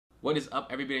What is up,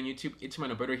 everybody on YouTube? It's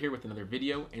YoManAlberto here with another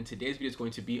video, and today's video is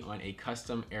going to be on a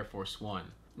custom Air Force One.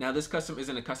 Now, this custom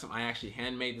isn't a custom I actually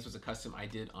handmade. This was a custom I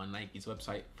did on Nike's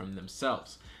website from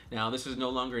themselves. Now, this is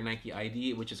no longer Nike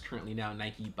ID, which is currently now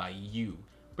nikebyyou.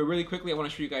 But really quickly, I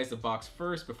want to show you guys the box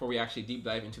first before we actually deep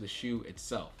dive into the shoe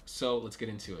itself. So let's get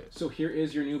into it. So here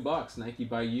is your new box.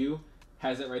 Nikebyyou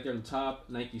has it right there on the top.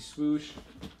 Nike swoosh.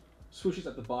 Swooshes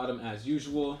at the bottom as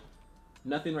usual.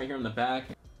 Nothing right here on the back.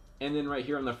 And then right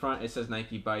here on the front, it says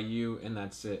Nikebyyou, and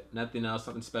that's it. Nothing else,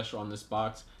 nothing special on this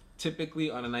box.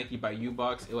 Typically on a Nikebyyou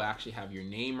box, it will actually have your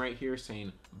name right here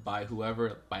saying by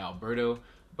whoever, by Alberto.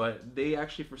 But they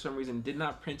actually, for some reason, did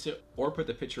not print it or put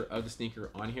the picture of the sneaker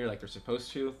on here like they're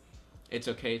supposed to. It's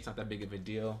okay, it's not that big of a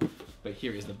deal. But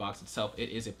here is the box itself. It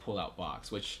is a pull-out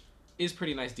box, which is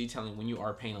pretty nice detailing when you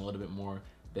are paying a little bit more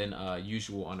than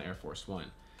usual on Air Force One.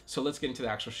 So let's get into the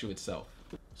actual shoe itself.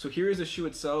 So here is the shoe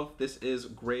itself. This is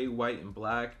gray, white, and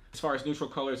black. As far as neutral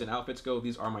colors and outfits go,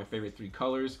 these are my favorite three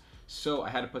colors. So I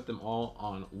had to put them all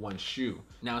on one shoe.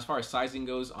 Now, as far as sizing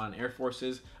goes on Air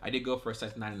Forces, I did go for a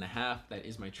size 9.5. That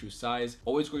is my true size.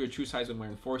 Always go your true size when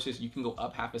wearing Forces. You can go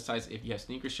up half a size if you have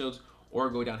sneaker shields, or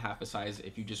go down half a size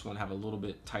if you just want to have a little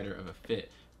bit tighter of a fit.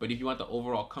 But if you want the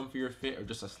overall comfier fit or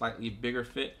just a slightly bigger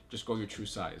fit, just go your true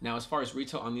size. Now, as far as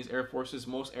retail on these Air Forces,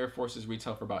 most Air Forces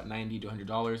retail for about $90 to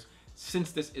 $100.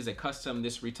 Since this is a custom,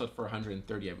 this retailed for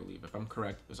 $130, I believe. If I'm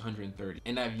correct, it was $130.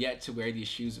 And I've yet to wear these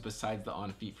shoes besides the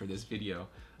on feet for this video.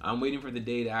 I'm waiting for the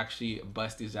day to actually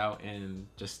bust these out and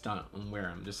just stunt and wear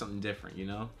them. Just something different, you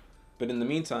know? But in the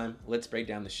meantime, let's break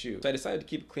down the shoe. So I decided to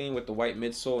keep it clean with the white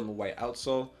midsole and the white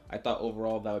outsole. I thought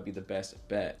overall that would be the best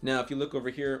bet. Now, if you look over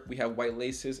here, we have white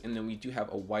laces, and then we do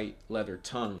have a white leather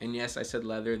tongue. And yes, I said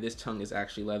leather. This tongue is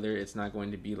actually leather. It's not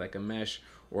going to be like a mesh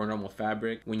or a normal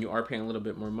fabric. When you are paying a little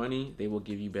bit more money, they will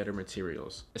give you better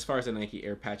materials. As far as the Nike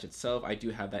Air patch itself, I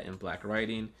do have that in black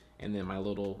writing. And then my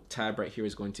little tab right here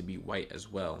is going to be white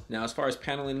as well. Now, as far as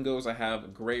paneling goes, I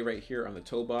have gray right here on the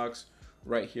toe box,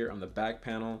 right here on the back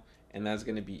panel, and that's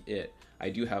gonna be it. I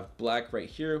do have black right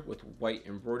here with white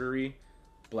embroidery,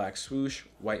 black swoosh,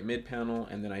 white mid panel,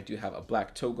 and then I do have a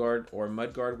black toe guard or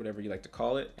mud guard, whatever you like to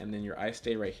call it. And then your eye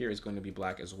stay right here is going to be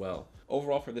black as well.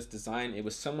 Overall for this design, it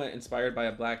was somewhat inspired by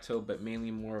a black toe, but mainly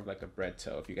more of like a bread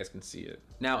toe, if you guys can see it.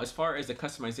 Now, as far as the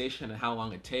customization and how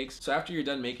long it takes, so after you're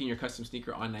done making your custom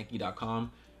sneaker on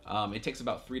Nike.com, it takes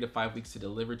about 3 to 5 weeks to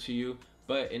deliver to you.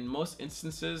 But in most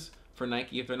instances for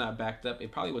Nike, if they're not backed up,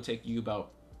 it probably will take you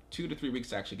about 2 to 3 weeks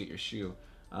to actually get your shoe.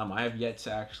 I have yet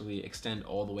to actually extend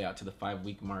all the way out to the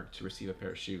 5-week mark to receive a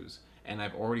pair of shoes. And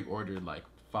I've already ordered like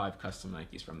 5 custom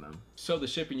Nikes from them. So the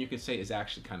shipping, you could say, is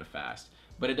actually kind of fast.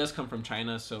 But it does come from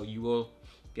China, so you will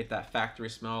get that factory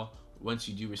smell once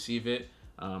you do receive it,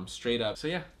 straight up. So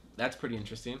yeah, that's pretty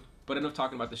interesting. But enough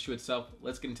talking about the shoe itself,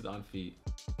 let's get into the on feet.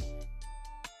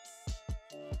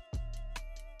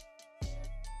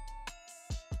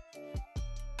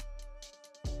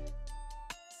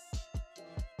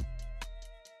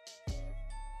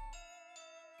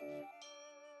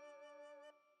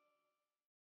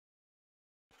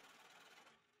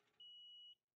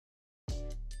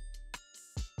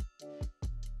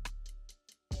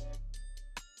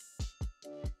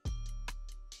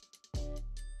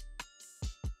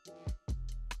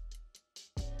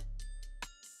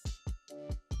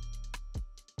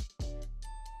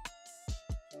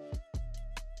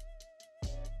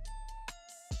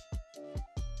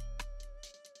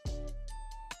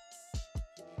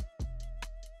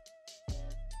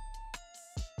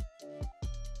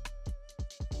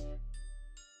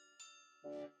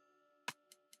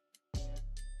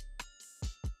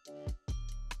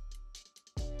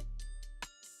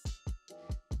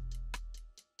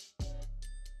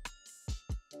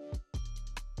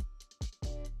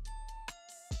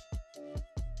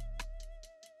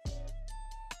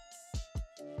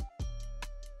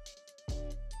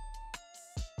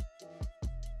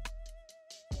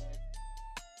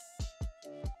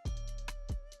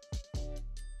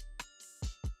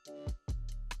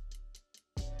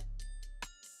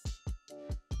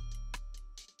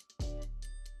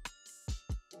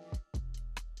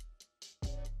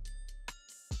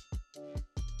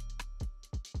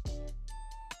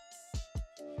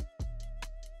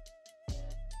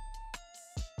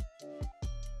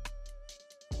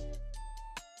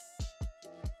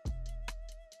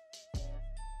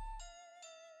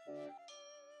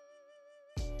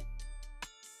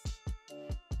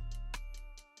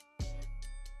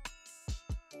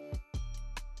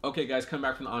 Okay guys, coming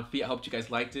back from the on feet. I hope you guys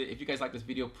liked it. If you guys like this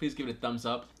video, please give it a thumbs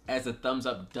up, as a thumbs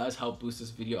up does help boost this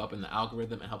video up in the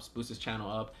algorithm and helps boost this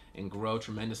channel up and grow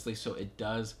tremendously. So it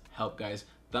does help, guys.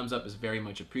 thumbs up is very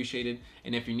much appreciated.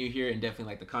 And if you're new here and definitely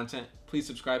like the content, please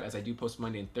subscribe, as I do post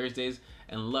Monday and Thursdays,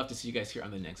 and love to see you guys here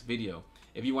on the next video.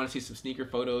 If you want to see some sneaker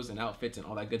photos and outfits and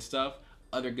all that good stuff,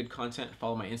 other good content,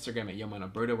 follow my Instagram at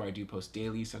YoManAlberto, where I do post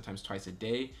daily, sometimes twice a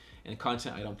day, and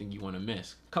content I don't think you want to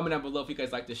miss. Comment down below if you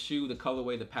guys like the shoe, the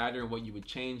colorway, the pattern, what you would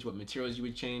change, what materials you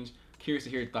would change. Curious to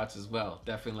hear your thoughts as well.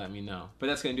 Definitely let me know. But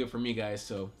that's gonna do it for me, guys.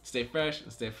 So stay fresh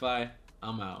and stay fly.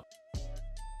 I'm out.